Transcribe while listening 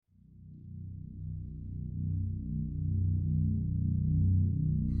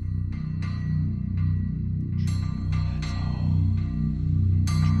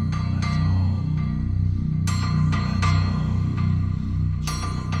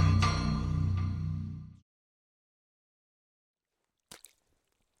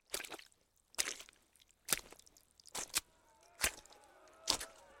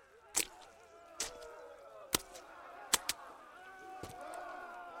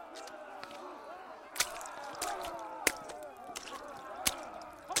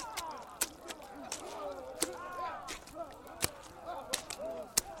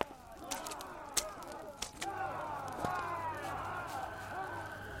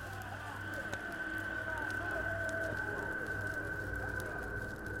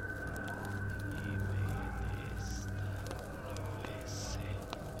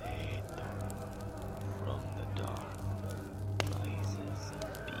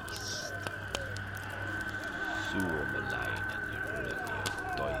Suomalainen rövio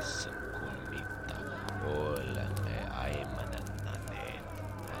toisen kun mitta. Olemme aimanananeen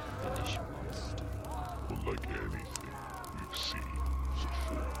Finnish monster. Unlike anything we've seen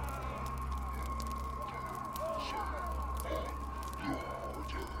before.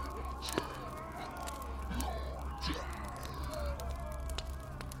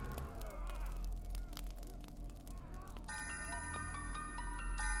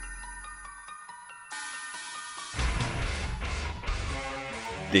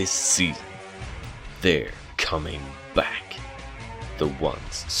 This season, they're coming back. The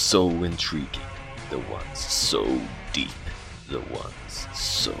ones so intriguing, the ones so deep, the ones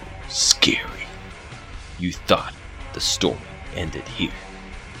so scary. You thought the story ended here.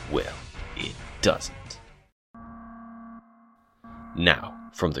 Well, it doesn't. Now,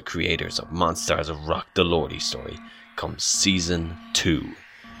 from the creators of Monsters of Rock the Lordy story, comes Season 2.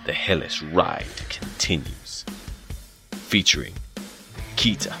 The hellish ride continues. Featuring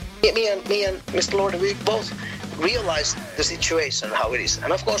Kita. Me and Mr. Lordy, we both realized the situation, how it is.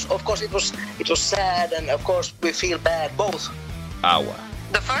 And of course it was sad, and of course we feel bad, both. Awa.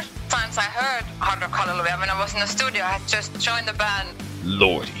 The first times I heard Hard Rock Hallelujah, when I was in the studio, I had just joined the band.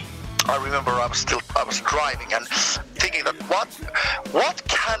 Lordy. I remember I was driving and thinking that what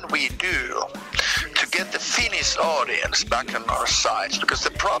can we do to get the Finnish audience back on our side? Because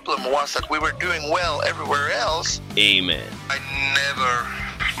the problem was that we were doing well everywhere else. Amen. I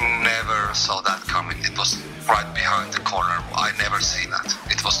never saw that coming. It was right behind the corner. I never seen that.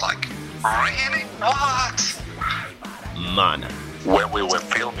 It was like, really? What? Mana. When we were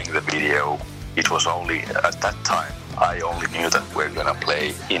filming the video, it was only at that time I only knew that we're gonna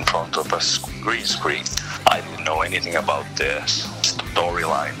play in front of a green screen. I didn't know anything about the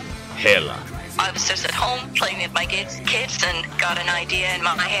storyline. Hela. I was just at home playing with my kids and got an idea in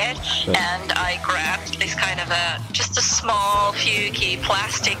my head, and I grabbed this kind of just a small, pukey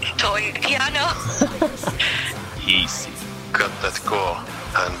plastic toy piano. Easy. Got that call,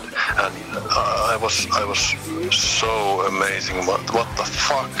 and I was so amazing. What the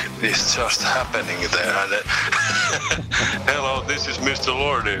fuck is just happening there? And, hello, this is Mr.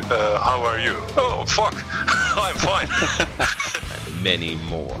 Lordy. How are you? Oh fuck, I'm fine. And many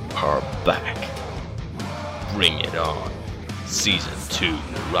more are back. Bring it on. Season 2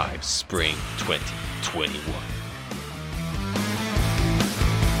 arrives spring 2021.